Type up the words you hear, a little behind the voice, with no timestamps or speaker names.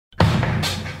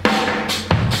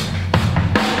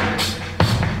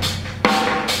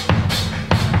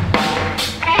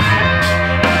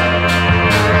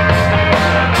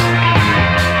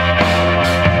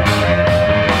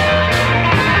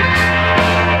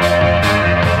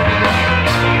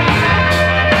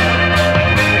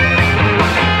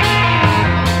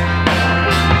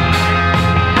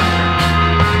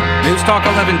Talk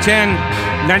 1110,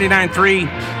 99.3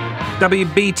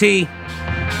 WBT.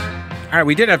 All right,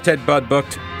 we did have Ted Budd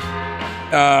booked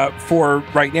for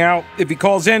right now. If he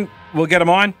calls in, we'll get him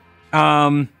on.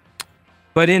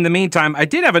 But in the meantime, I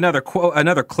did have another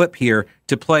clip here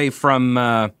to play from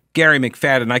Gary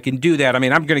McFadden. I can do that. I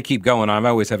mean, I'm going to keep going on. I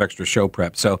always have extra show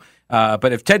prep. So,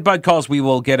 but if Ted Budd calls, we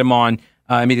will get him on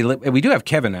immediately. We do have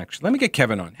Kevin, actually. Let me get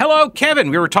Kevin on. Hello,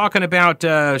 Kevin. We were talking about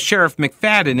Sheriff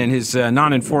McFadden and his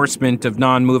non-enforcement of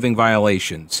non-moving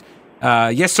violations.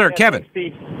 Yes, sir, Kevin.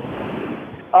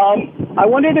 I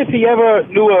wondered if he ever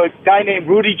knew a guy named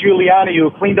Rudy Giuliani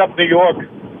who cleaned up New York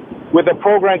with a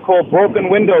program called Broken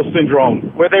Window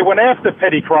Syndrome, where they went after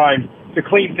petty crime to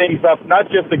clean things up, not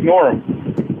just ignore them.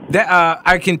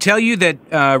 I can tell you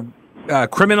that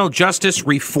criminal justice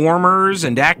reformers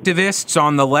and activists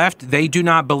on the left, they do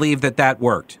not believe that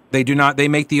worked. They do not. They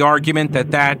make the argument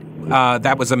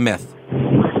that was a myth.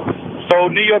 So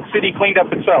New York City cleaned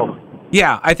up itself.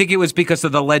 Yeah, I think it was because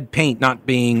of the lead paint not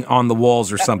being on the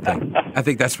walls or something. I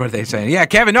think that's what they're saying. Yeah,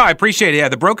 Kevin, no, I appreciate it. Yeah,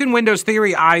 the broken windows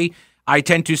theory, I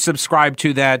tend to subscribe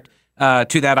to that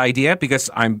idea because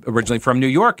I'm originally from New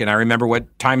York, and I remember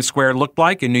what Times Square looked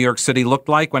like and New York City looked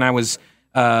like when I was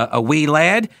a wee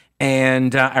lad,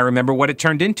 and I remember what it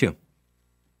turned into.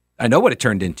 I know what it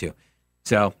turned into.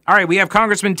 So, all right, we have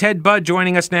Congressman Ted Budd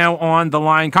joining us now on the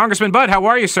line. Congressman Budd, how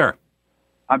are you, sir?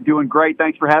 I'm doing great.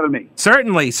 Thanks for having me.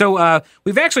 Certainly. So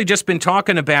we've actually just been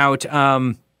talking about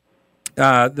the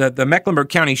Mecklenburg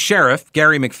County Sheriff,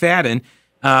 Gary McFadden,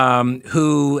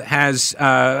 who has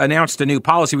announced a new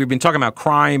policy. We've been talking about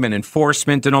crime and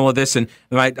enforcement and all of this, and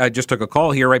I just took a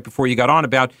call here right before you got on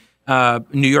about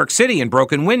New York City and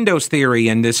broken windows theory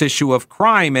and this issue of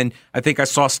crime. And I think I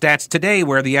saw stats today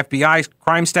where the FBI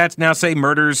crime stats now say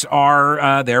murders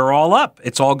are they're all up.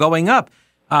 It's all going up.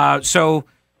 So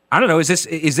I don't know. Is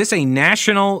this a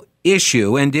national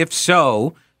issue? And if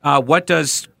so,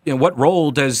 what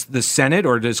role does the Senate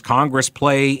or does Congress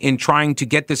play in trying to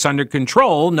get this under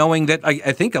control? Knowing that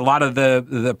I think a lot of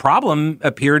the problem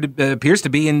appears to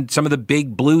be in some of the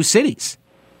big blue cities.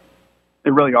 They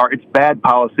really are. It's bad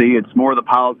policy. It's more of the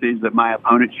policies that my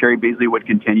opponent, Sherry Beasley, would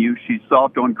continue. She's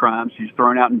soft on crime. She's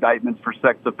thrown out indictments for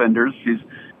sex offenders. She's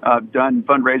done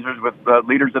fundraisers with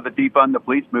leaders of the Defund the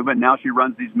Police movement. Now she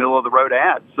runs these middle-of-the-road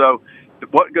ads. So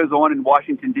what goes on in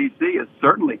Washington, D.C. is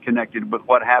certainly connected with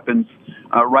what happens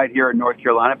right here in North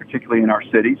Carolina, particularly in our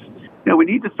cities. You know, we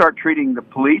need to start treating the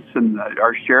police and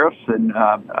our sheriffs and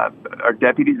our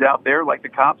deputies out there like the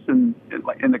cops and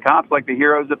the cops like the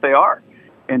heroes that they are,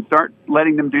 and start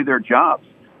letting them do their jobs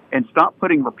and stop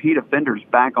putting repeat offenders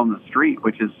back on the street,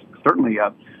 which is certainly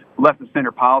a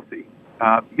left-of-center policy.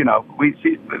 We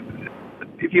see,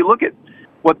 if you look at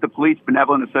what the Police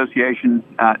Benevolent Association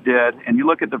did, and you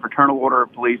look at the Fraternal Order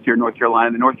of Police here in North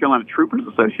Carolina, the North Carolina Troopers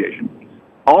Association,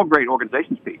 all great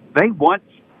organizations, Pete. They once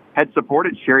had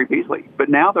supported Sherry Beasley, but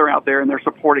now they're out there and they're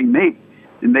supporting me,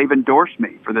 and they've endorsed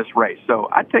me for this race. So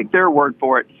I take their word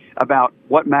for it about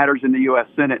what matters in the U.S.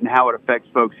 Senate and how it affects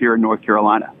folks here in North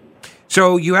Carolina.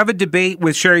 So you have a debate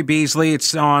with Sherry Beasley.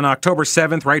 It's on October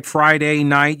 7th, right? Friday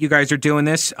night. You guys are doing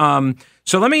this.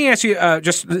 So let me ask you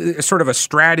just sort of a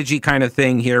strategy kind of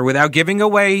thing here without giving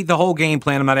away the whole game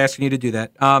plan. I'm not asking you to do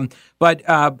that. But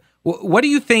what do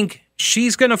you think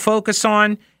she's going to focus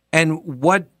on, and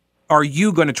what are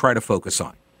you going to try to focus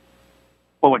on?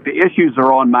 Well, look, the issues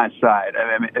are on my side.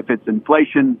 I mean, if it's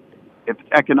inflation, if it's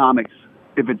economics,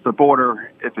 if it's the border,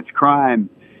 if it's crime,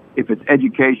 if it's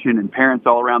education and parents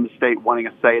all around the state wanting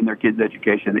a say in their kids'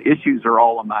 education, the issues are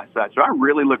all on my side. So I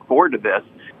really look forward to this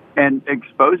and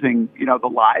exposing, the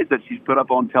lies that she's put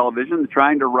up on television,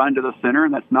 trying to run to the center,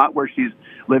 and that's not where she's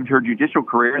lived her judicial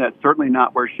career, and that's certainly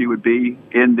not where she would be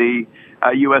in the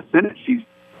U.S. Senate. She's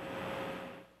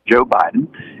Joe Biden,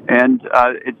 and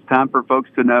it's time for folks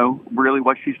to know really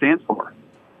what she stands for.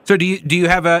 So do you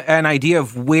have an idea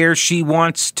of where she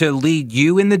wants to lead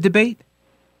you in the debate?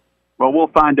 Well, we'll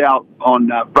find out on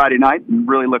Friday night, and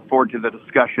really look forward to the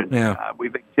discussion. Yeah. We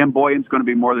think Tim Boyan's going to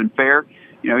be more than fair.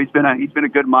 He's been a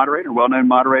good moderator, well-known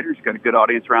moderator. He's got a good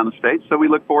audience around the state, so we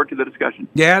look forward to the discussion.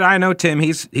 Yeah, I know Tim.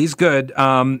 He's good.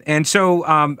 And so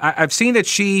I've seen that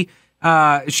she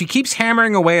keeps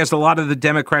hammering away, as a lot of the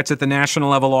Democrats at the national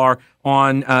level are,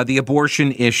 on the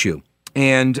abortion issue.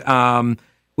 And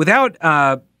without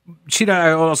I'll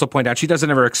also point out, she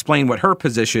doesn't ever explain what her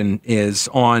position is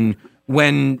on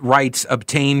when rights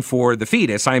obtain for the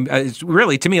fetus. It's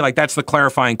really, to me, like that's the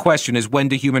clarifying question, is when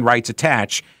do human rights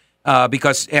attach?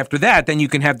 Because after that, then you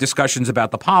can have discussions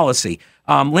about the policy.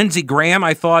 Lindsey Graham,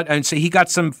 I thought, and so he got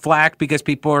some flack because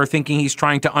people are thinking he's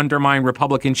trying to undermine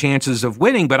Republican chances of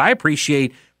winning. But I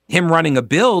appreciate him running a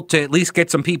bill to at least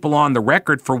get some people on the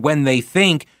record for when they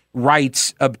think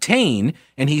rights obtain,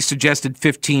 and he suggested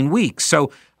 15 weeks.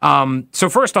 So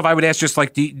first off, I would ask just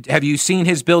like, have you seen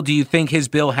his bill? Do you think his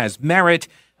bill has merit?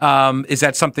 Is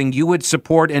that something you would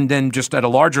support? And then just at a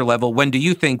larger level, when do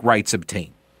you think rights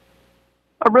obtain?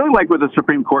 I really like what the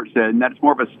Supreme Court said, and that's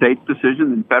more of a state's decision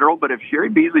than federal. But if Sherry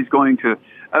Beasley's going to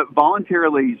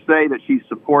voluntarily say that she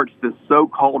supports this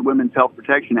so-called Women's Health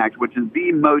Protection Act, which is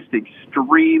the most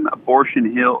extreme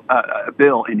abortion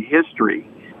bill in history,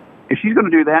 if she's going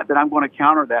to do that, then I'm going to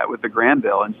counter that with the Graham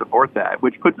bill and support that,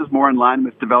 which puts us more in line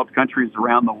with developed countries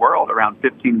around the world, around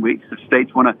 15 weeks. If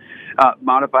states want to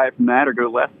modify it from that or go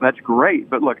less, that's great.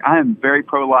 But look, I am very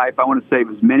pro-life. I want to save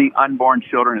as many unborn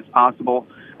children as possible.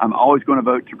 I'm always going to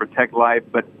vote to protect life.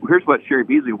 But here's what Sherry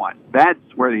Beasley wants. That's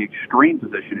where the extreme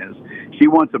position is. She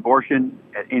wants abortion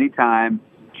at any time.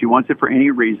 She wants it for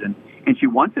any reason. And she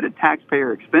wants it at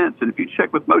taxpayer expense. And if you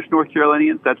check with most North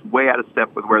Carolinians, that's way out of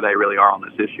step with where they really are on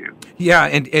this issue. Yeah,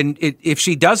 and if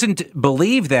she doesn't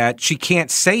believe that, she can't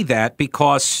say that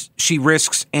because she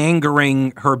risks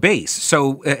angering her base.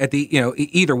 So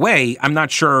either way, I'm not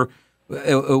sure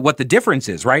what the difference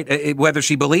is, right? Whether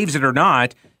she believes it or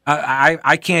not,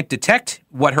 I can't detect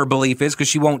what her belief is because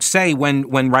she won't say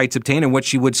when rights obtain and what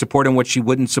she would support and what she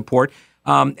wouldn't support.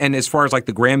 And as far as like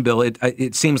the Graham bill,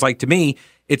 it seems like to me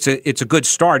it's a good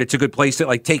start. It's a good place to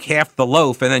like take half the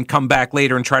loaf and then come back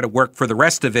later and try to work for the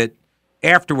rest of it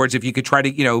afterwards. If you could try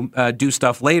to do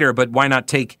stuff later, but why not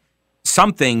take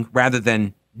something rather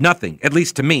than nothing? At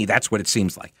least to me, that's what it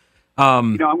seems like.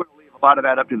 I'm going to leave a lot of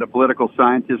that up to the political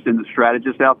scientists and the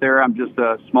strategists out there. I'm just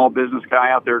a small business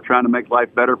guy out there trying to make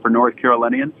life better for North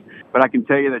Carolinians. But I can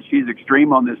tell you that she's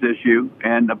extreme on this issue,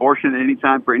 and abortion at any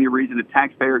time for any reason at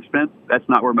taxpayer expense, that's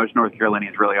not where most North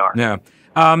Carolinians really are. Yeah.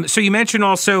 So you mentioned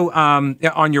also on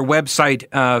your website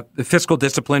fiscal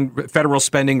discipline, federal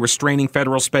spending, restraining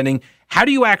federal spending. How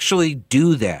do you actually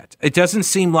do that? It doesn't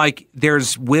seem like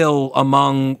there's will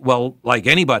among, well, like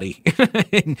anybody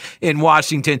in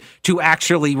Washington to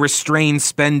actually restrain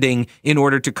spending in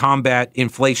order to combat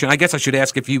inflation. I guess I should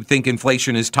ask if you think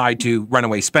inflation is tied to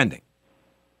runaway spending.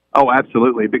 Oh,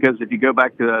 absolutely. Because if you go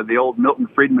back to the old Milton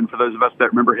Friedman, for those of us that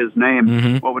remember his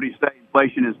name, What would he say?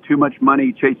 Inflation is too much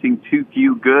money chasing too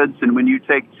few goods. And when you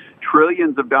take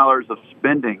trillions of dollars of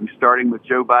spending, starting with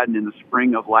Joe Biden in the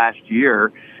spring of last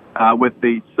year, with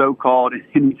the so-called,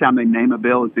 anytime they name a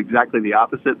bill, it's exactly the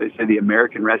opposite. They say the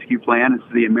American Rescue Plan.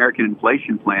 It's the American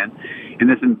Inflation Plan. In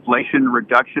this Inflation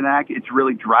Reduction Act, it's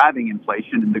really driving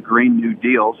inflation in the Green New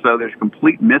Deal. So there's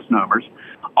complete misnomers.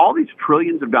 All these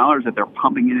trillions of dollars that they're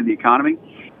pumping into the economy,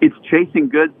 it's chasing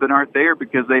goods that aren't there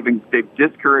because they've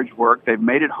discouraged work. They've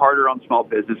made it harder on small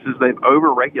businesses. They've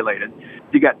overregulated.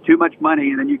 You got too much money,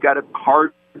 and then you got it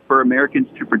hard for Americans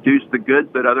to produce the goods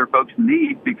that other folks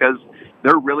need because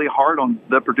they're really hard on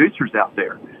the producers out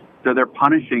there. So they're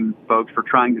punishing folks for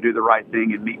trying to do the right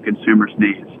thing and meet consumers'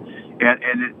 needs.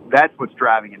 That's what's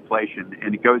driving inflation.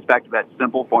 And it goes back to that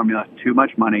simple formula, too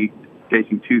much money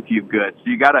chasing too few goods.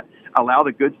 So you got to allow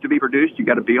the goods to be produced. You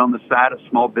got to be on the side of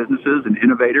small businesses and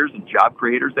innovators and job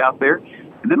creators out there.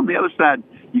 And then on the other side,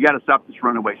 you got to stop this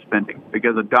runaway spending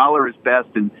because a dollar is best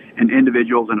in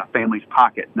individuals and a family's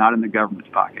pocket, not in the government's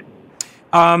pocket.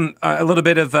 A little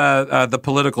bit of the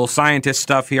political scientist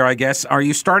stuff here, I guess. Are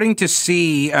you starting to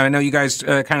see? I know you guys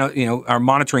kind of are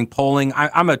monitoring polling.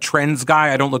 I'm a trends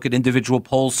guy. I don't look at individual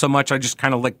polls so much. I just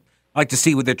kind of like to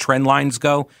see where the trend lines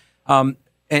go.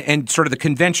 And sort of the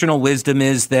conventional wisdom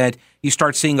is that you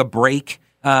start seeing a break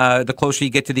the closer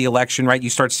you get to the election, right? You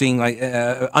start seeing like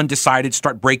undecided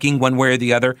start breaking one way or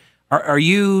the other. Are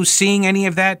you seeing any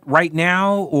of that right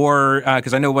now? Or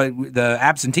because I know the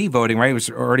absentee voting, right, was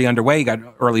already underway. You got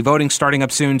early voting starting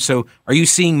up soon. So are you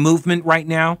seeing movement right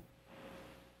now?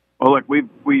 Well, look,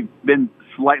 we've been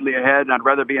slightly ahead, and I'd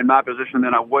rather be in my position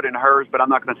than I would in hers, but I'm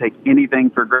not going to take anything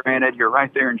for granted. You're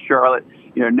right there in Charlotte.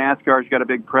 NASCAR's got a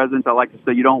big presence. I like to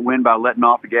say you don't win by letting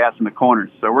off the gas in the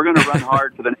corners. So we're going to run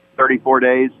hard for the next 34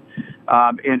 days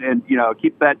and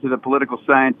keep that to the political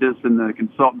scientists and the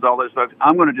consultants, all those folks.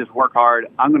 I'm going to just work hard.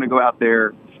 I'm going to go out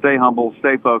there, stay humble,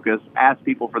 stay focused, ask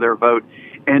people for their vote.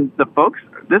 And the folks,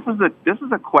 this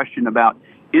is a question about,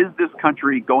 is this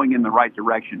country going in the right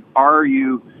direction? Are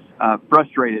you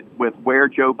frustrated with where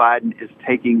Joe Biden is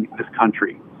taking this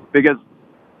country? Because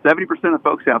 70% of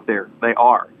folks out there, they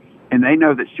are. And they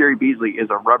know that Sherry Beasley is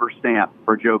a rubber stamp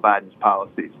for Joe Biden's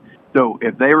policies. So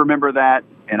if they remember that,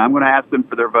 and I'm going to ask them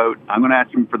for their vote, I'm going to ask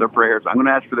them for their prayers, I'm going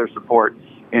to ask for their support.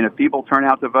 And if people turn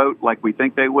out to vote like we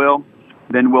think they will,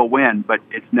 then we'll win. But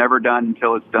it's never done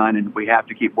until it's done, and we have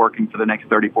to keep working for the next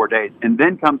 34 days. And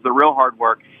then comes the real hard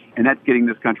work, and that's getting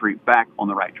this country back on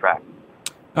the right track.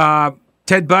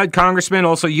 Ted Budd, Congressman,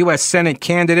 also U.S. Senate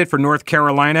candidate for North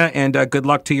Carolina, and good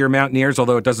luck to your Mountaineers,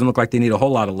 although it doesn't look like they need a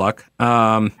whole lot of luck.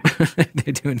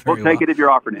 They're doing very well. We'll take it if you're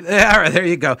offering it. All right, there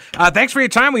you go. Thanks for your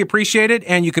time. We appreciate it,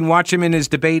 and you can watch him in his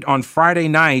debate on Friday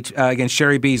night against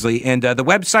Sherry Beasley. And the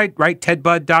website, right,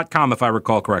 tedbud.com, if I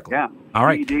recall correctly. Yeah. All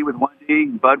right. D with 1 D,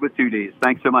 Bud with 2 Ds.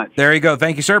 Thanks so much. There you go.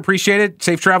 Thank you, sir. Appreciate it.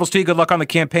 Safe travels to you. Good luck on the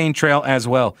campaign trail as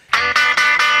well.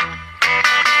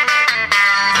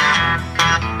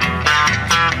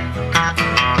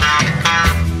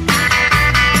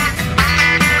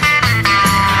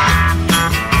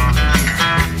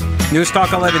 News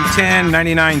Talk 1110,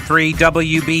 99.3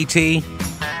 WBT.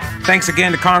 Thanks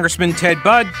again to Congressman Ted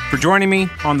Budd for joining me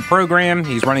on the program.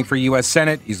 He's running for U.S.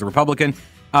 Senate. He's the Republican.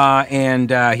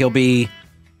 And he'll be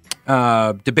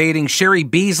debating Sherry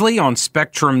Beasley on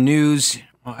Spectrum News.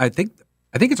 I think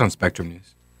it's on Spectrum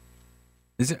News.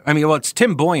 Is it? I mean, well, it's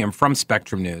Tim Boyum from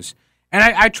Spectrum News. And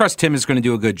I trust Tim is going to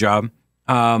do a good job.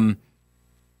 I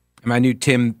knew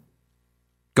Tim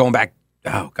going back,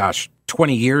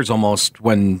 20 years almost,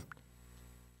 when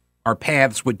our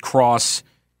paths would cross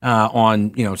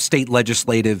on, state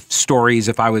legislative stories.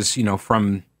 If I was,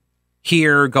 from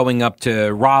here going up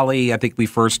to Raleigh, I think we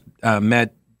first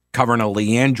met covering a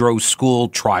Leandro school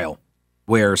trial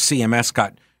where CMS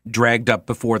got dragged up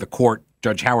before the court.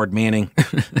 Judge Howard Manning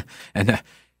and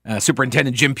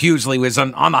Superintendent Jim Pusley was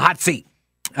on the hot seat.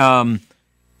 But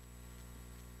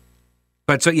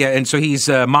so he's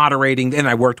moderating, and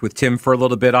I worked with Tim for a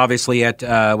little bit, obviously, at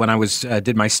when I was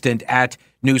did my stint at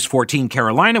News 14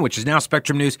 Carolina, which is now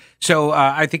Spectrum News. So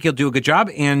I think he'll do a good job,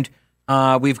 and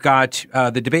we've got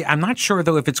the debate. I'm not sure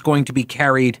though if it's going to be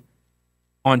carried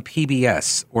on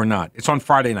PBS or not. It's on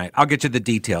Friday night. I'll get you the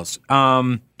details.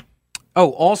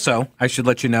 Also, I should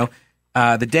let you know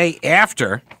the day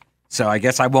after. So I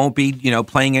guess I won't be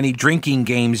playing any drinking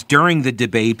games during the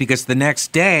debate because the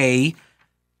next day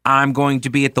I'm going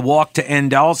to be at the Walk to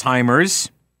End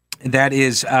Alzheimer's. That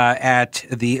is at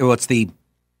it's the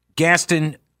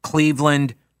Gaston,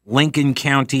 Cleveland, Lincoln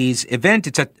Counties event.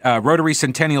 It's at Rotary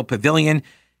Centennial Pavilion,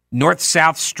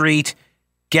 North-South Street,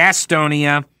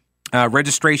 Gastonia.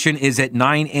 Registration is at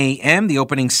 9 a.m. The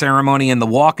opening ceremony and the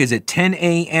walk is at 10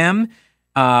 a.m.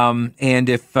 And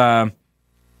if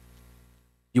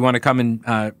you want to come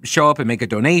and show up and make a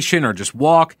donation or just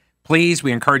walk, please,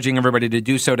 we're encouraging everybody to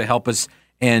do so to help us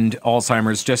end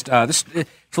Alzheimer's. Just it's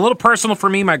a little personal for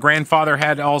me. My grandfather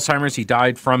had Alzheimer's. He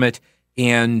died from it.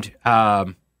 And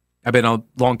I've been a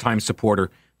longtime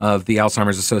supporter of the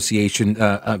Alzheimer's Association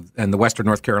and the Western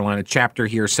North Carolina chapter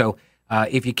here. So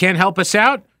if you can help us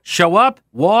out, show up,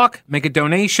 walk, make a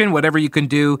donation, whatever you can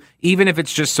do, even if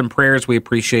it's just some prayers. We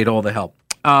appreciate all the help.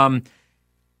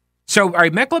 So, all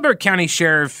right, Mecklenburg County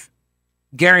Sheriff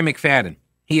Gary McFadden,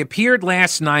 he appeared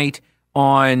last night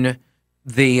on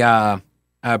the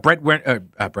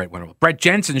Brett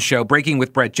Jensen show, Breaking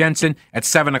with Brett Jensen, at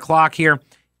 7 o'clock here.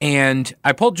 And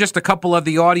I pulled just a couple of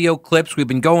the audio clips. We've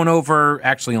been going over,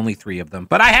 actually only 3 of them.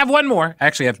 But I have one more.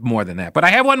 Actually, I have more than that. But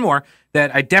I have one more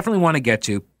that I definitely want to get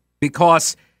to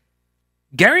because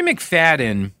Gary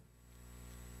McFadden,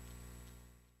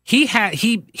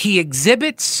 he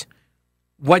exhibits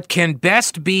what can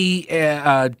best be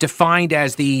defined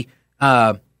as the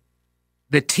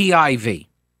TIV,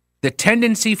 the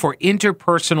tendency for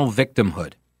interpersonal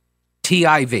victimhood,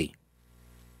 TIV.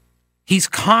 He's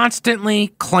constantly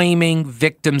claiming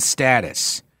victim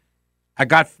status. I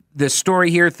got this story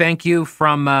here, thank you,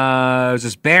 from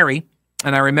this Barry,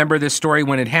 and I remember this story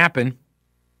when it happened.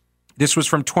 This was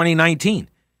from 2019,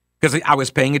 because I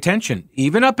was paying attention.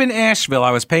 Even up in Asheville,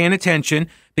 I was paying attention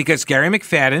because Gary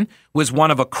McFadden was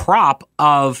one of a crop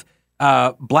of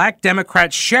black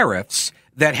Democrat sheriffs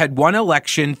that had won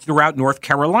election throughout North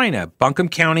Carolina. Buncombe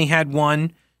County had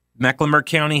one, Mecklenburg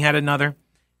County had another.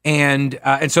 And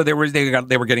so they were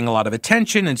getting a lot of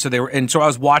attention, and so I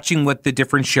was watching what the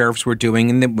different sheriffs were doing,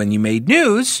 and then when you made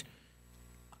news,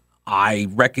 I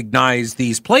recognized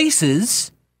these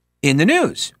places in the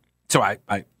news, so I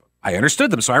understood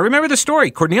them. So I remember the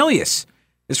story. Cornelius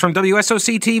is from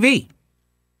WSOC TV.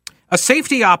 A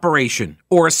safety operation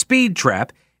or a speed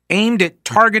trap aimed at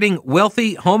targeting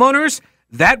wealthy homeowners.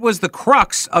 That was the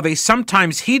crux of a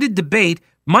sometimes heated debate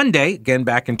Monday, again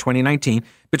back in 2019,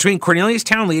 between Cornelius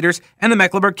town leaders and the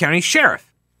Mecklenburg County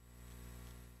Sheriff.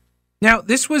 Now,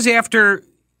 this was after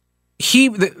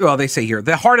they say here,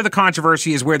 the heart of the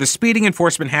controversy is where the speeding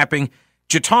enforcement happening,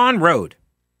 Jeton Road.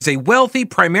 It's a wealthy,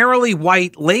 primarily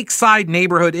white lakeside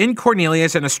neighborhood in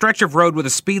Cornelius and a stretch of road with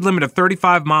a speed limit of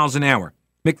 35 miles an hour.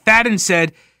 McFadden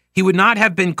said he would not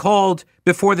have been called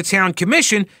before the town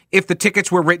commission if the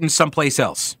tickets were written someplace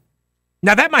else.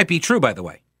 Now, that might be true, by the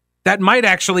way. That might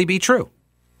actually be true.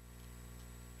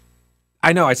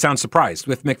 I know I sound surprised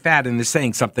with McFadden is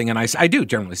saying something, and I do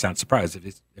generally sound surprised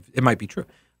if it might be true.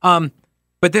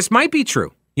 But this might be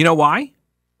true. You know why?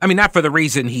 I mean, not for the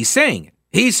reason he's saying it.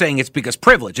 He's saying it's because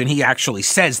privilege, and he actually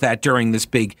says that during this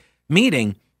big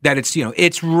meeting, that it's,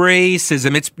 it's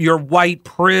racism, it's your white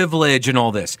privilege and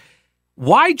all this.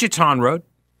 Why Jeton Road?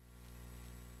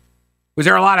 Were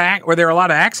there a lot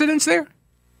of accidents there?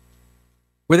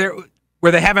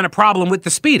 Were they having a problem with the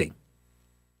speeding?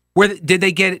 Did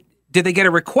they get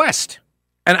a request?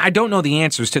 And I don't know the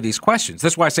answers to these questions.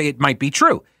 That's why I say it might be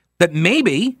true. That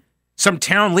maybe some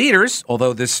town leaders,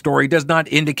 although this story does not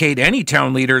indicate any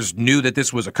town leaders knew that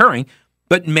this was occurring,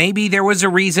 but maybe there was a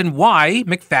reason why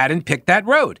McFadden picked that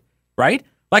road, right?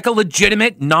 Like a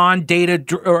legitimate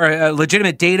data-driven,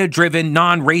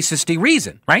 non-racisty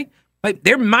reason, right? Like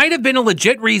there might have been a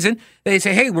legit reason. They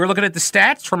say, hey, we're looking at the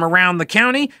stats from around the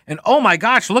county, and oh my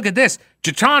gosh, look at this.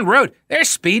 Jeton Road, they're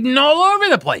speeding all over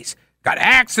the place. Got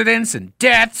accidents and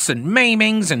deaths and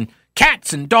maimings and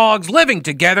cats and dogs living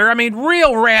together. I mean,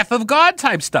 real wrath of God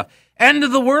type stuff. End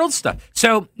of the world stuff.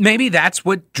 So maybe that's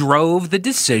what drove the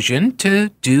decision to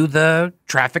do the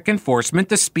traffic enforcement,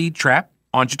 the speed trap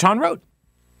on Jeton Road.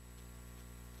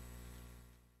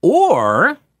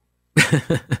 Or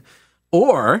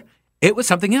it was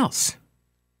something else.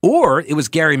 Or it was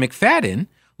Gary McFadden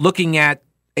looking at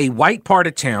a white part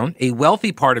of town, a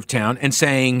wealthy part of town, and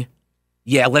saying,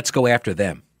 yeah, let's go after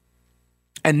them.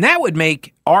 And that would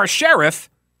make our sheriff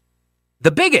the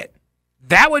bigot.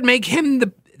 That would make him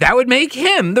the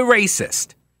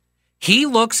racist. He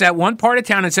looks at one part of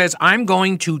town and says, I'm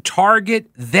going to target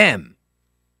them.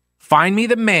 Find me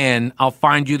the man, I'll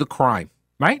find you the crime,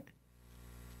 right?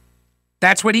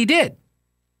 That's what he did.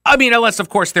 I mean, unless, of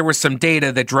course, there was some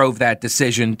data that drove that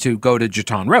decision to go to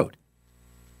Jeton Road.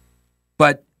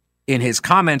 But in his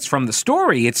comments from the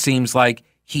story, it seems like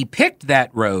he picked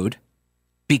that road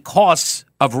because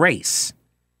of race,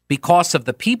 because of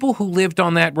the people who lived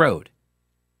on that road.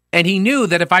 And he knew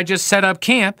that if I just set up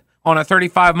camp on a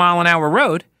 35-mile-an-hour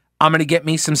road, I'm going to get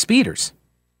me some speeders.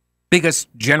 Because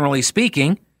generally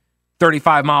speaking,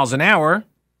 35 miles an hour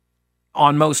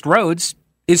on most roads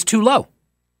is too low.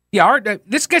 Yeah,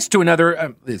 this gets to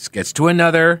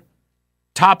another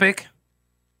topic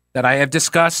that I have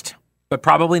discussed, but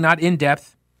probably not in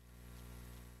depth.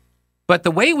 But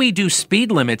the way we do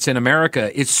speed limits in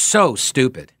America is so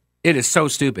stupid. It is so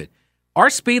stupid. Our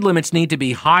speed limits need to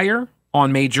be higher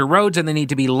on major roads, and they need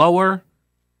to be lower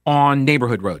on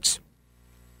neighborhood roads.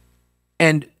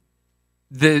 And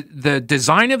the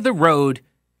design of the road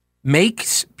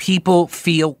makes people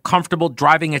feel comfortable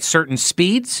driving at certain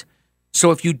speeds.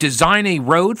 So if you design a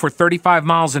road for 35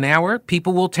 miles an hour,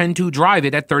 people will tend to drive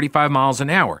it at 35 miles an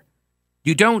hour.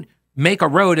 You don't make a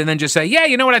road and then just say, yeah,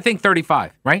 you know what, I think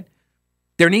 35, right?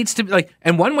 There needs to be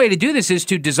and one way to do this is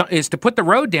to put the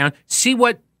road down, see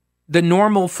what the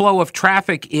normal flow of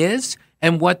traffic is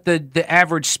and what the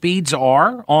average speeds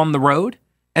are on the road,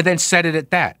 and then set it at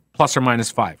that, plus or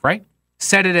minus 5, right?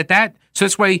 Set it at that. So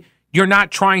this way you're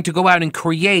not trying to go out and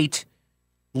create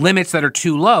limits that are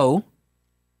too low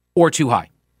or too high.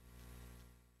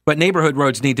 But neighborhood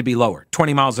roads need to be lower,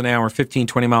 20 miles an hour, 15,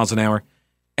 20 miles an hour,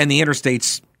 and the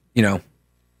interstate's,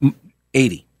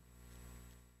 80.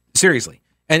 Seriously.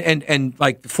 And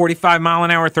like 45 mile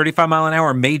an hour, 35 mile an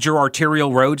hour major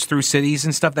arterial roads through cities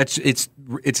and stuff, it's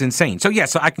insane. So yeah,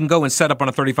 so I can go and set up on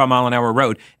a 35 mile an hour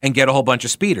road and get a whole bunch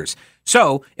of speeders.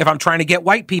 So if I'm trying to get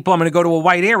white people, I'm going to go to a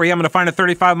white area, I'm going to find a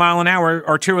 35 mile an hour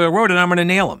arterial road and I'm going to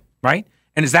nail them, right?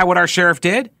 And is that what our sheriff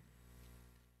did?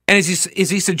 And is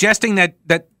he suggesting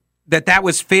that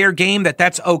was fair game,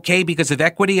 that's okay because of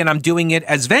equity and I'm doing it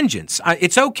as vengeance?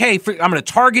 It's okay I'm going to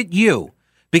target you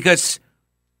because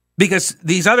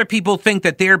these other people think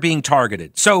that they're being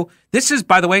targeted. So this is,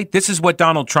 by the way, this is what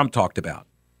Donald Trump talked about.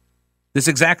 This is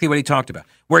exactly what he talked about,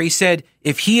 where he said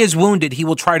if he is wounded, he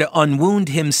will try to unwound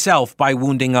himself by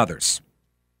wounding others,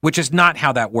 which is not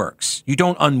how that works. You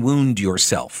don't unwound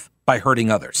yourself by hurting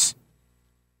others.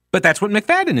 But that's what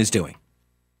McFadden is doing,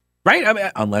 right? I mean,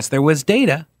 unless there was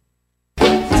data.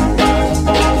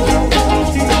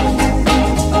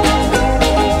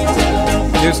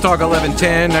 News Talk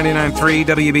 1110, 99.3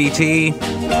 WBT.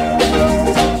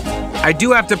 I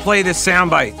do have to play this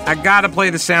soundbite. I got to play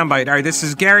the soundbite. All right, this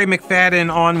is Gary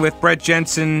McFadden on with Brett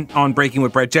Jensen on Breaking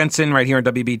with Brett Jensen right here on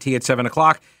WBT at 7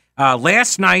 o'clock.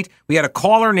 Last night, we had a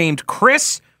caller named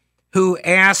Chris who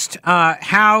asked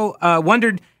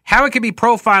wondered how it could be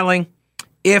profiling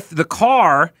if the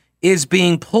car is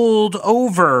being pulled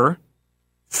over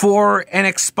for an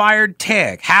expired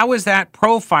tag. How is that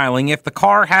profiling if the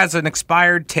car has an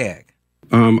expired tag?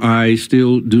 I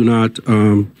still do not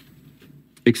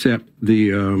accept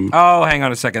the... Oh, hang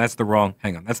on a second. That's the wrong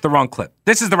clip.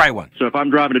 This is the right one. So if I'm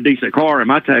driving a decent car and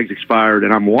my tag's expired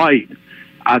and I'm white,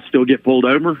 I still get pulled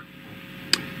over?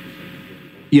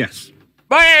 Yes.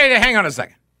 Wait, hang on a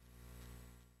second.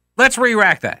 Let's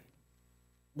re-rack that.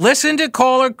 Listen to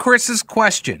caller Chris's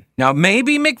question. Now,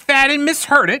 maybe McFadden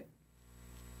misheard it,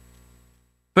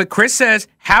 but Chris says,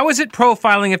 how is it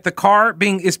profiling if the car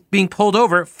is being pulled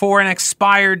over for an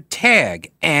expired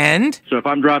tag? And so if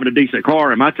I'm driving a decent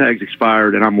car and my tag's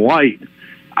expired and I'm white,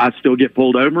 I still get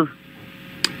pulled over?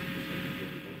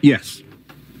 Yes.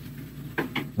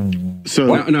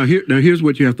 So now here's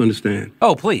what you have to understand.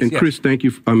 Oh, please. And yes. Chris, thank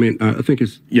you. I think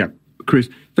it's Chris,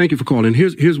 thank you for calling.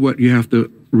 Here's what you have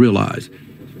to realize.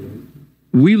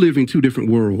 We live in two different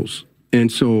worlds,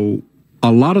 and so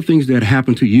a lot of things that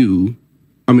happen to you,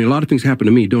 a lot of things happen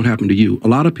to me, don't happen to you. A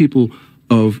lot of people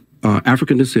of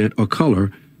African descent or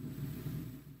color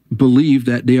believe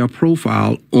that they are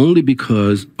profiled only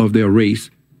because of their race,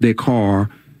 their car.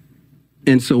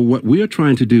 And so what we're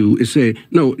trying to do is say,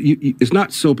 no, it's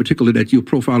not so particular that you're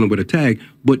profiling with a tag,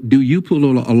 but do you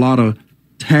pull a lot of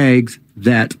tags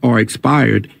that are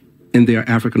expired and they're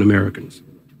African Americans?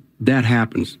 That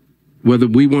happens, whether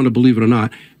we want to believe it or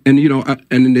not. And,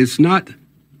 and it's not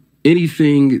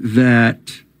anything that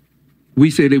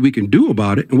we say that we can do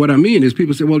about it. And what I mean is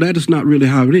people say, well, that is not really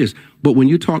how it is. But when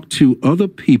you talk to other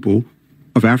people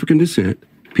of African descent,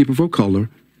 people of color,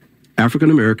 African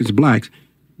Americans, blacks,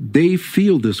 they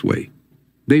feel this way.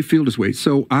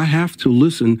 So I have to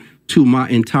listen to my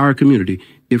entire community.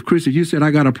 If, Chris, if you said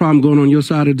I got a problem going on your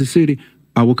side of the city,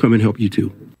 I will come and help you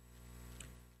too.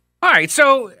 All right.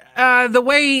 So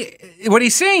what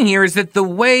he's saying here is that the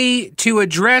way to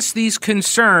address these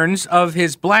concerns of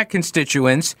his black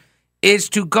constituents is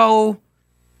to go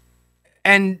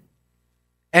and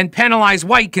penalize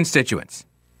white constituents.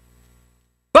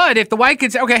 But if the white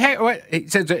kids, okay, hey, he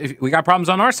says, if we got problems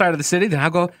on our side of the city,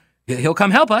 then he'll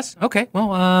come help us. Okay,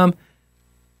 well,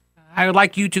 I would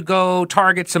like you to go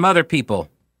target some other people.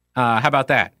 How about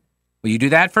that? Will you do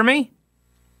that for me?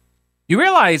 You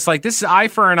realize, this eye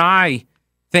for an eye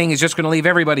thing is just going to leave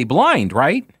everybody blind,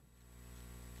 right?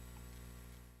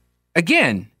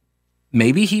 Again,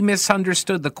 maybe he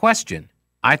misunderstood the question.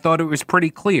 I thought it was pretty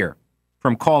clear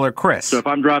from caller Chris. So if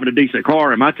I'm driving a decent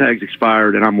car and my tag's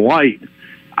expired and I'm white,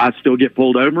 I still get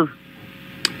pulled over?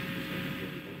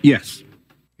 Yes.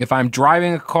 If I'm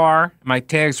driving a car, my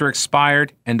tags are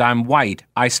expired, and I'm white,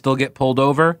 I still get pulled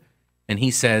over? And he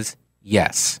says,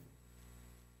 yes.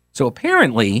 So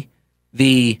apparently,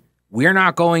 we're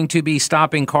not going to be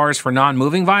stopping cars for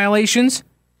non-moving violations,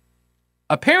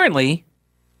 apparently,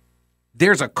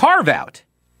 there's a carve-out.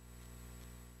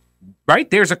 Right?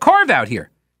 There's a carve-out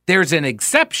here. There's an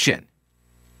exception.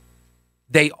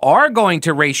 They are going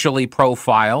to racially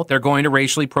profile. They're going to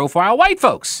racially profile white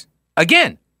folks.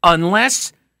 Again,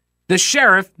 unless the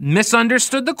sheriff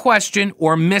misunderstood the question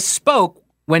or misspoke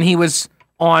when he was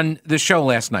on the show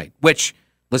last night, which,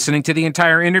 listening to the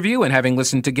entire interview and having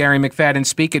listened to Gary McFadden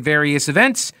speak at various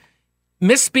events,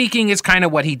 misspeaking is kind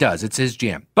of what he does. It's his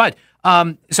jam. But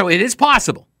so it is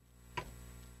possible.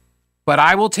 But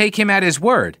I will take him at his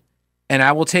word, and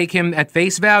I will take him at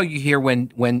face value here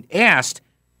when asked,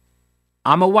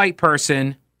 I'm a white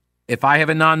person. If I have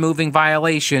a non-moving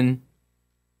violation,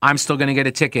 I'm still going to get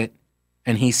a ticket.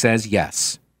 And he says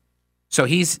yes. So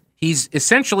he's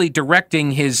essentially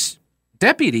directing his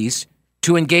deputies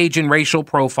to engage in racial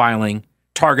profiling,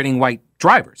 targeting white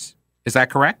drivers. Is that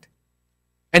correct?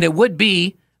 And it would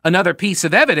be another piece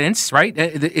of evidence, right?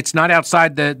 It's not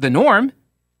outside the norm.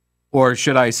 Or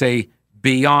should I say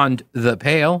beyond the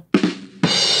pale?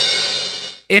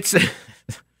 It's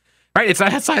right. It's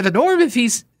not outside the norm if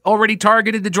he's already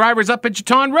targeted the drivers up at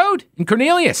Chaton Road in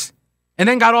Cornelius and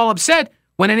then got all upset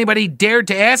when anybody dared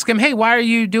to ask him, hey, why are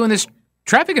you doing this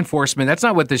traffic enforcement? That's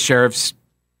not what the sheriff's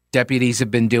deputies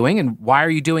have been doing. And why are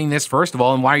you doing this, first of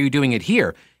all, and why are you doing it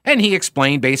here? And he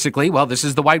explained basically, well, this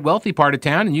is the white wealthy part of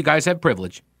town and you guys have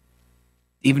privilege,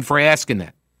 even for asking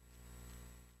that.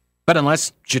 But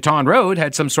unless Chaton Road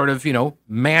had some sort of,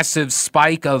 massive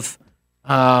spike of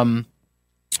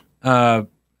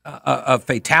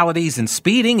fatalities and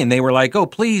speeding, and they were like, oh,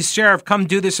 please, Sheriff, come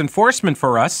do this enforcement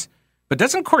for us. But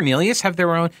doesn't Cornelius have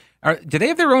their own? Do they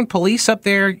have their own police up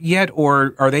there yet,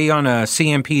 or are they on a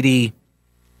CMPD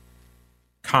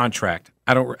contract?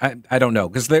 I don't know,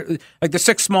 because they're like the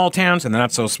 6 small towns, and they're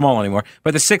not so small anymore.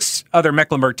 But the 6 other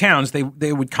Mecklenburg towns, they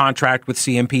would contract with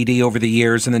CMPD over the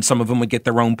years, and then some of them would get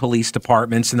their own police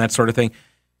departments and that sort of thing.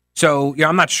 So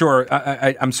I'm not sure.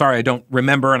 I'm sorry, I don't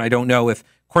remember, and I don't know if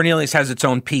Cornelius has its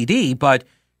own PD, but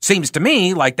seems to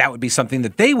me like that would be something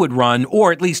that they would run,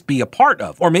 or at least be a part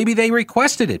of, or maybe they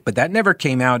requested it, but that never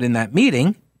came out in that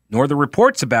meeting, nor the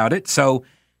reports about it. So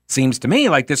it seems to me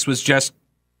like this was just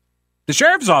the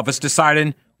sheriff's office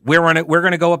deciding we're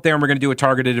going to go up there and we're going to do a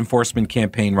targeted enforcement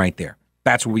campaign right there.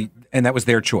 And that was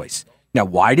their choice. Now,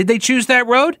 why did they choose that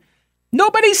road?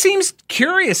 Nobody seems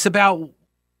curious about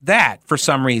that for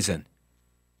some reason.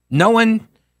 No one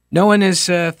has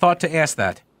thought to ask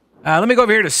that. Let me go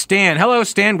over here to Stan. Hello,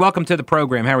 Stan. Welcome to the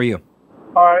program. How are you?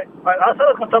 All right. I said I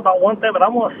was going to talk about one thing, but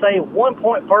I'm going to say one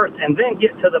point first and then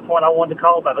get to the point I wanted to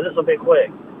call about. But this will be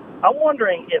quick. I'm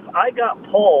wondering if I got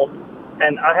pulled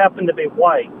and I happen to be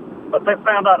white, but they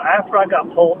found out after I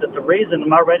got pulled that the reason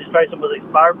my registration was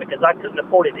expired because I couldn't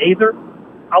afford it either.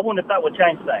 I wonder if that would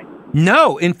change things.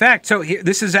 No, in fact, so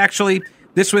this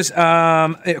was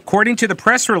according to the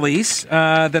press release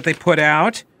that they put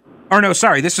out. Or no,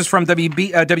 sorry, this is from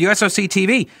WSOC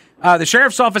TV. The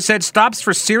sheriff's office said stops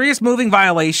for serious moving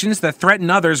violations that threaten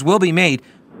others will be made.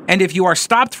 And if you are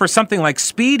stopped for something like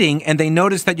speeding and they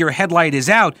notice that your headlight is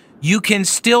out, you can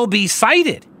still be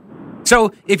cited.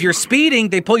 So if you're speeding,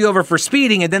 they pull you over for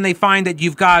speeding, and then they find that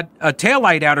you've got a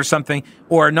taillight out or something,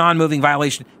 or a non-moving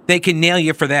violation, they can nail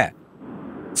you for that.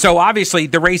 So obviously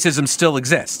the racism still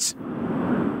exists.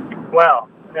 Well,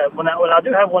 when I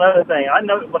do have one other thing, I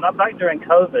know when I'm back during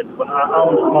COVID, when I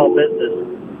owned a small business,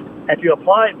 if you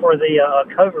applied for the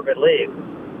COVID relief,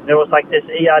 there was like this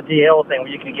EIDL thing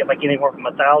where you could get like anywhere from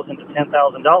 $1,000 to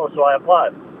 $10,000. So I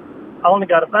applied. I only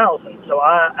got $1,000, so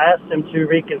I asked them to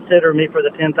reconsider me for the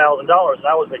 $10,000, and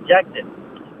I was rejected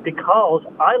because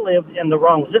I lived in the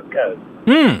wrong zip code.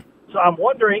 So I'm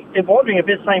wondering if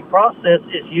this same process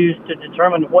is used to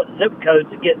determine what zip code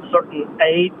to get certain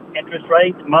aid, interest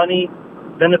rates, money,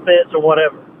 benefits, or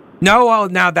whatever. No, well,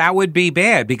 now that would be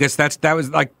bad because that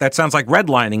sounds like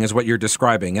redlining is what you're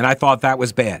describing, and I thought that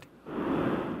was bad.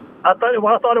 I thought it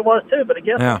was too, but I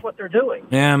guess that's what they're doing.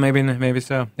 Yeah, maybe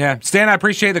so. Yeah, Stan, I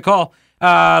appreciate the call.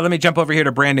 Let me jump over here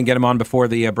to Brandon, get him on before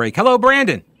the break. Hello,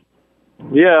 Brandon.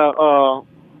 Yeah,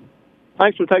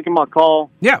 thanks for taking my call.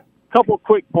 Yeah. Couple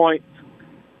quick points.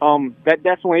 That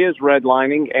definitely is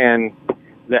redlining, and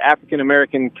the African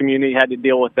American community had to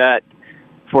deal with that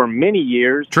for many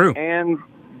years. True. And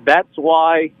that's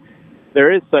why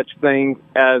there is such thing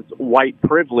as white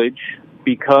privilege,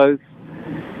 because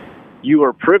you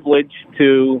are privileged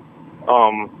to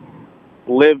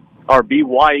live or be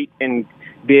white and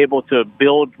be able to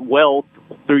build wealth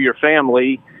through your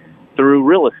family through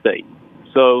real estate.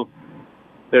 So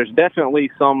there's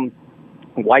definitely some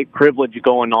white privilege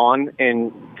going on,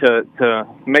 and to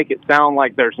make it sound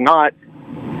like there's not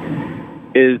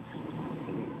is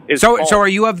so are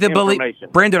you of the belief,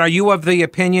 Brandon, are you of the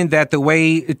opinion that the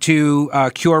way to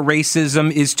cure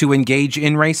racism is to engage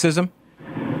in racism?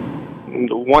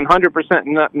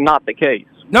 100% not the case.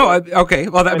 No, okay.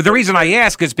 Well, the reason I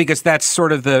ask is because that's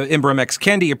sort of the Ibram X.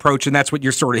 Kendi approach, and that's what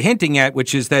you're sort of hinting at,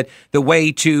 which is that the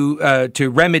way to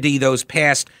remedy those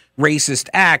past racist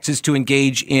acts is to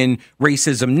engage in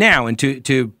racism now and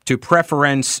to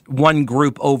preference one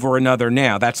group over another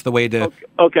now. That's the way to...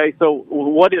 Okay, so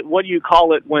what do you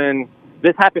call it when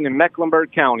this happened in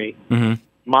Mecklenburg County? Mm-hmm.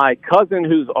 My cousin,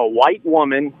 who's a white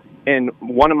woman, and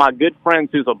one of my good friends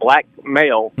who's a black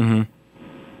male, mm-hmm.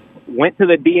 went to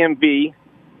the DMV.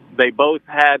 They both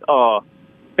had,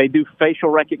 they do facial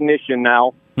recognition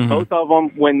now. Mm-hmm. Both of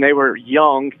them, when they were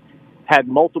young, had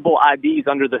multiple IDs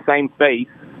under the same face.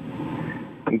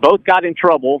 And both got in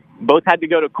trouble. Both had to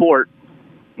go to court.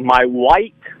 My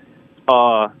white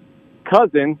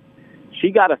cousin,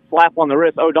 she got a slap on the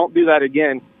wrist. Oh, don't do that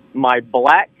again. My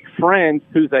black friend,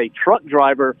 who's a truck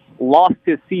driver, lost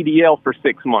his CDL for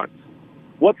 6 months.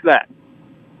 What's that?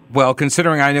 Well,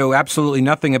 considering I know absolutely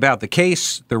nothing about the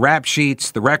case, the rap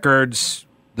sheets, the records,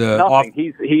 nothing.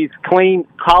 He's clean,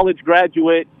 college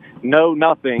graduate,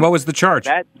 nothing. What was the charge?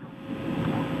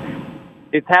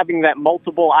 It's having that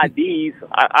multiple IDs.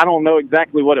 I don't know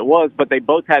exactly what it was, but they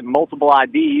both had multiple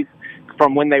IDs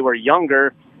from when they were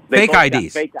younger. Fake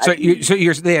IDs. They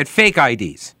had fake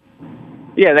IDs.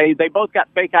 Yeah, they both got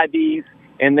fake IDs,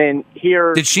 and then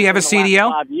here. Did she have a CDL?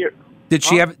 5 years. Did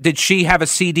she have a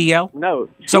CDL? No.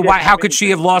 So how could she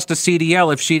have lost a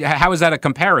CDL if she? How is that a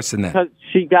comparison then? Because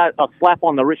she got a slap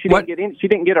on the wrist. She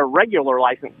didn't get a regular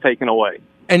license taken away.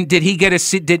 And did he get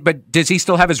does he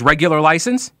still have his regular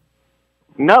license?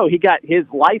 No, he got his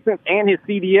license and his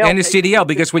CDL. And his CDL,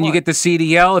 because when you get the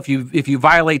CDL, if you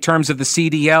violate terms of the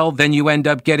CDL, then you end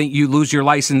up you lose your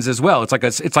license as well. It's like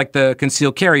the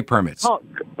concealed carry permits. Oh,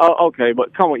 okay,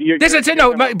 but come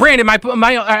on, Brandon,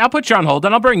 I'll put you on hold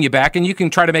and I'll bring you back, and you can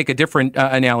try to make a different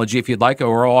analogy if you'd like,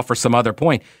 or offer some other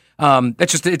point. It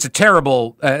was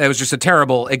just a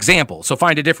terrible example. So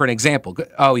find a different example.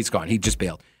 Oh, he's gone. He just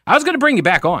bailed. I was going to bring you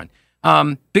back on.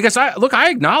 Because I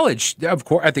acknowledge, of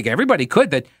course, I think everybody could,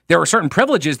 that there are certain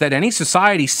privileges that any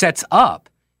society sets up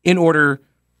in order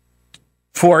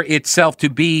for itself to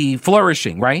be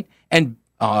flourishing, right? And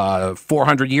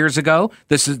 400 years ago,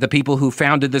 this is the people who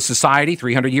founded the society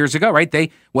 300 years ago,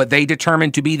 right? What they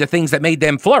determined to be the things that made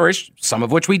them flourish, some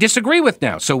of which we disagree with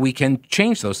now, so we can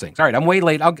change those things. All right, I'm way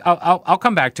late. I'll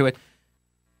come back to it.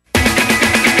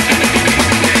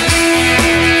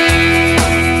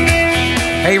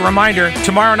 Hey, reminder,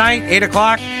 tomorrow night, 8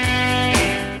 o'clock,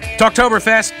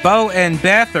 Talktoberfest. Bo and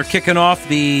Beth are kicking off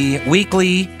the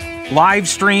weekly live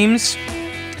streams.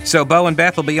 So Bo and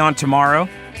Beth will be on tomorrow,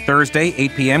 Thursday,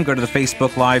 8 p.m. Go to the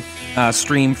Facebook Live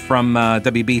stream from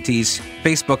WBT's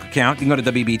Facebook account. You can go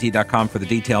to WBT.com for the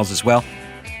details as well.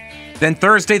 Then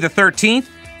Thursday, the 13th,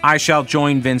 I shall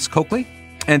join Vince Coakley.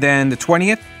 And then the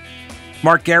 20th,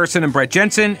 Mark Garrison and Brett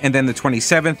Jensen. And then the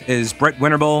 27th is Brett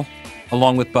Winterbull,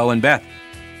 along with Bo and Beth.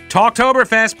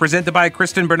 Talktoberfest, presented by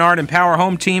Kristen Bernard and Power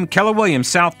Home Team, Keller Williams,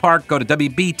 South Park. Go to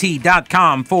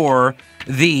WBT.com for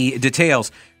the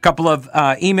details. Couple of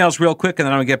emails real quick, and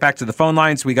then I'm going to get back to the phone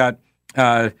lines. We got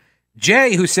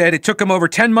Jay, who said it took him over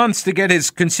 10 months to get his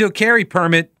concealed carry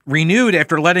permit renewed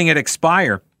after letting it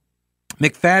expire.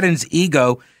 McFadden's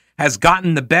ego has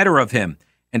gotten the better of him,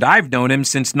 and I've known him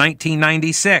since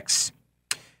 1996.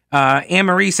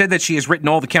 Anne-Marie said that she has written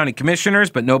all the county commissioners,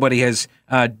 but nobody has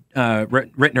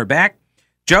written her back.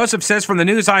 Joseph says, from the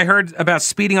news I heard about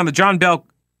speeding on the John Bell,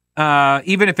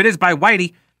 even if it is by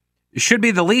Whitey, it should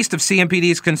be the least of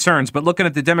CMPD's concerns. But looking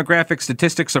at the demographic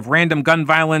statistics of random gun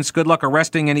violence, good luck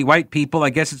arresting any white people. I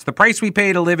guess it's the price we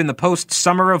pay to live in the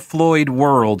post-Summer of Floyd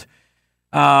world.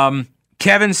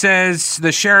 Kevin says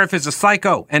the sheriff is a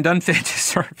psycho and unfit to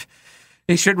serve.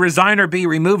 He should resign or be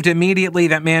removed immediately.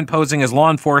 That man posing as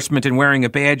law enforcement and wearing a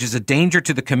badge is a danger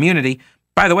to the community.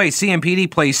 By the way,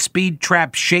 CMPD plays speed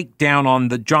trap shakedown on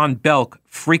the John Belk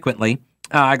frequently.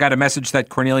 I got a message that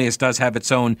Cornelius does have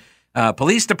its own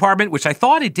police department, which I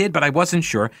thought it did, but I wasn't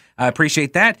sure. I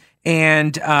appreciate that.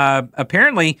 And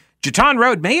apparently, Jeton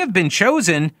Road may have been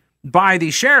chosen by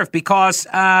the sheriff because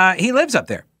he lives up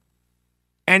there.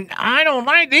 And I don't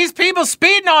like these people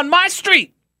speeding on my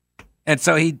street. And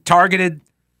so he targeted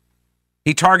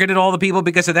all the people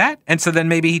because of that. And so then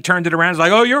maybe he turned it around. It's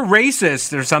like, oh, you're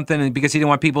racist or something, because he didn't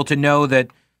want people to know that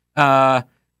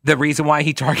the reason why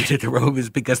he targeted the road is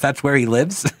because that's where he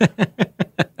lives.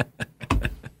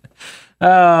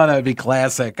 Oh, that would be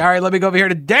classic. All right, let me go over here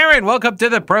to Darren. Welcome to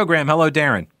the program. Hello,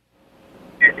 Darren.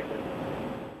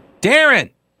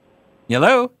 Darren.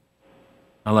 Hello?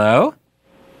 Hello?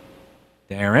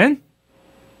 Darren?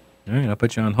 All right, I'll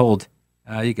put you on hold.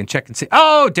 You can check and see.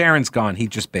 Oh, Darren's gone. He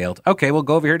just bailed. Okay, we'll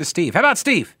go over here to Steve. How about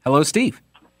Steve? Hello, Steve.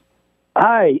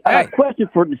 Hi. I have a question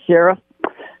for the sheriff.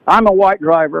 I'm a white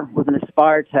driver with an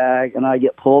expired tag, and I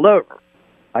get pulled over.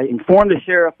 I inform the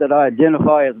sheriff that I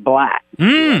identify as black.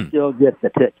 I still get the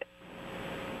ticket.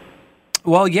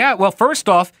 Well, yeah. Well, first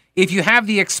off, if you have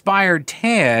the expired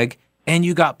tag and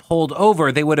you got pulled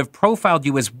over, they would have profiled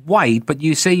you as white, but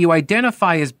you say you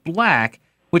identify as black,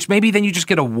 which maybe then you just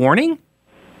get a warning?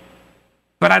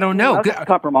 But I don't know. That's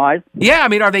compromise. Yeah, I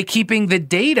mean, are they keeping the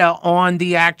data on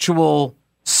the actual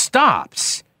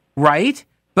stops, right?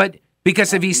 But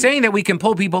because if he's saying that we can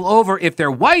pull people over if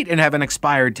they're white and have an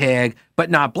expired tag,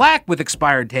 but not black with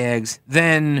expired tags,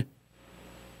 then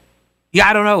yeah,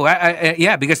 I don't know.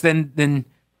 Yeah, because then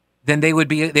they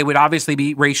would obviously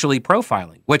be racially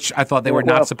profiling, which I thought they were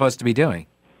not supposed to be doing.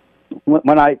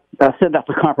 When I said that's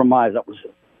a compromise, that was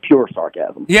pure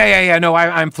sarcasm. Yeah. No,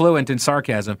 I'm fluent in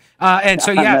sarcasm. And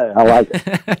so, yeah. I like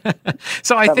it.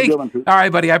 So I think, all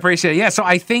right, buddy, I appreciate it. Yeah. So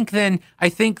I think then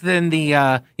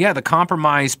the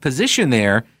compromise position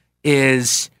there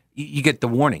is you get the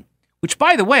warning, which,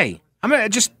 by the way, I'm going to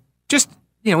just,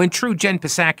 in true Jen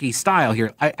Psaki style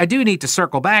here, I do need to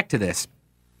circle back to this,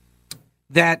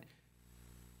 that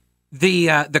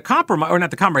the compromise, or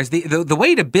not the compromise, the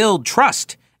way to build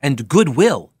trust and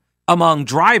goodwill among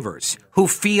drivers who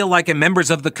feel like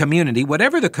members of the community,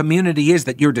 whatever the community is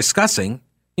that you're discussing,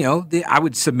 I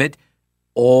would submit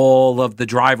all of the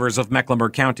drivers of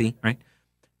Mecklenburg County, right?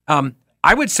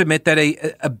 I would submit that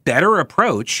a better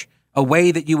approach, a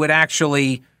way that you would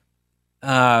actually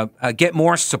get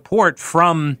more support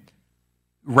from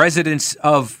residents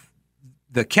of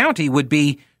the county would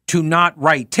be to not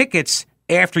write tickets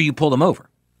after you pull them over.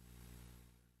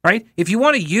 Right? If you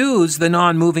want to use the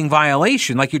non-moving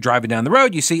violation, like you're driving down the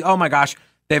road, you see, oh my gosh,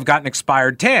 they've got an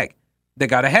expired tag. They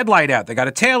got a headlight out. They got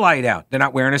a tail light out. They're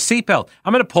not wearing a seatbelt.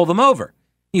 I'm going to pull them over.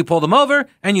 You pull them over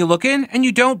and you look in and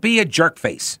you don't be a jerk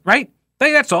face, right?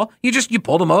 That's all. You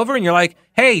pull them over and you're like,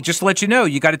 hey, just to let you know,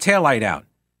 you got a tail light out.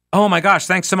 Oh my gosh,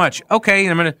 thanks so much. Okay,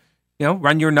 and I'm going to,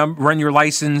 run your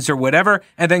license or whatever,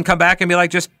 and then come back and be like,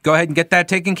 just go ahead and get that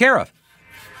taken care of.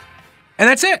 And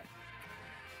that's it.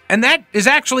 And that is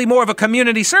actually more of a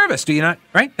community service, do you not?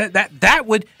 Right? That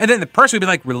would, and then the person would be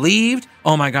like relieved.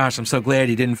 Oh my gosh, I'm so glad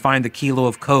he didn't find the kilo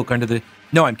of Coke under the.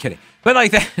 No, I'm kidding. But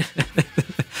like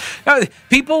that,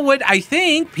 people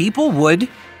would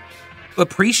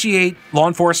appreciate law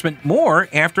enforcement more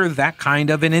after that kind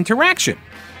of an interaction,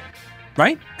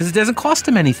 right? Because it doesn't cost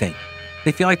them anything.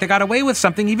 They feel like they got away with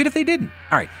something, even if they didn't.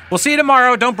 All right, we'll see you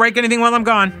tomorrow. Don't break anything while I'm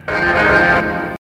gone.